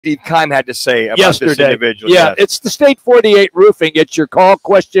Steve Keim had to say about yesterday. This individual. Yeah, yes. It's the State 48 Roofing. It's your call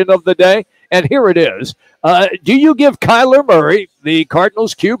question of the day, and here it is. Do you give Kyler Murray, the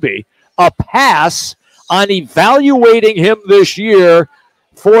Cardinals QB, a pass on evaluating him this year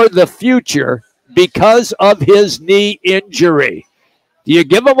for the future because of his knee injury? Do you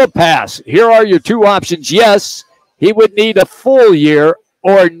give him a pass? Here are your two options. Yes, he would need a full year,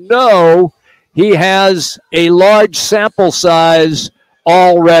 or no, he has a large sample size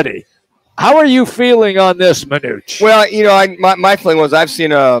already. How are you feeling on this, Manuch? Well, you know, my feeling was I've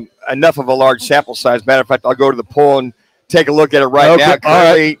seen enough of a large sample size. Matter of fact, I'll go to the poll and take a look at it right now.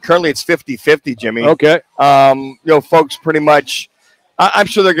 Currently it's 50-50, Jimmy. Okay. You know, folks pretty much, I'm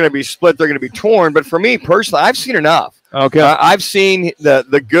sure they're going to be split. They're going to be torn. But for me personally, I've seen enough. Okay. I've seen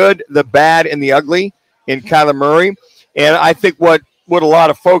the good, the bad, and the ugly in Kyler Murray. And I think what a lot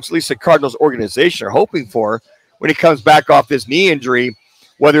of folks, at least the Cardinals organization, are hoping for when he comes back off this knee injury,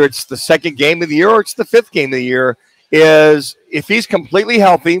 whether it's the second game of the year or it's the fifth game of the year, is if he's completely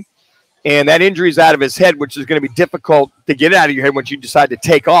healthy and that injury is out of his head, which is going to be difficult to get out of your head once you decide to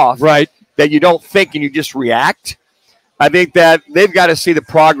take off, right? That you don't think and you just react. I think that they've got to see the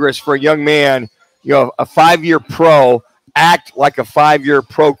progress for a young man, you know, a 5-year pro, act like a 5-year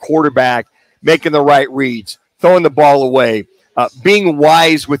pro quarterback, making the right reads, throwing the ball away, being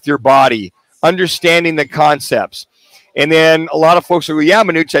wise with your body, understanding the concepts. And then a lot of folks will go, yeah,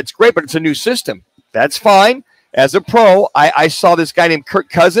 Manuch, that's great, but it's a new system. That's fine. As a pro, I saw this guy named Kirk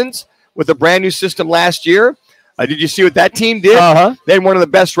Cousins with a brand new system last year. Did you see what that team did? They had one of the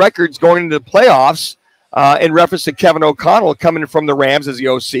best records going into the playoffs in reference to Kevin O'Connell coming from the Rams as the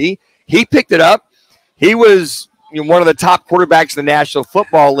OC. He picked it up. He was one of the top quarterbacks in the National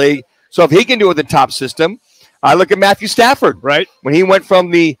Football League. So if he can do it with the top system, I look at Matthew Stafford. Right. When he went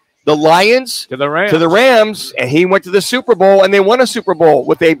from the Lions to the Rams, and he went to the Super Bowl, and they won a Super Bowl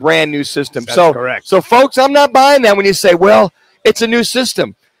with a brand new system. That's correct. So, folks, I'm not buying that when you say, well, it's a new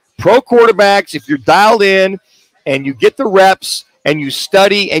system. Pro quarterbacks, if you're dialed in and you get the reps and you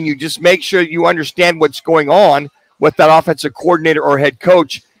study and you just make sure you understand what's going on with that offensive coordinator or head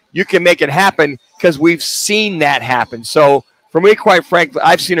coach, you can make it happen because we've seen that happen. So, for me, quite frankly,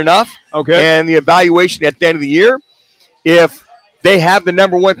 I've seen enough. Okay. And the evaluation at the end of the year, if they have the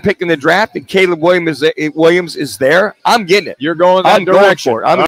number 1 pick in the draft and Caleb Williams is there, I'm getting it. You're going that direction. Going for it.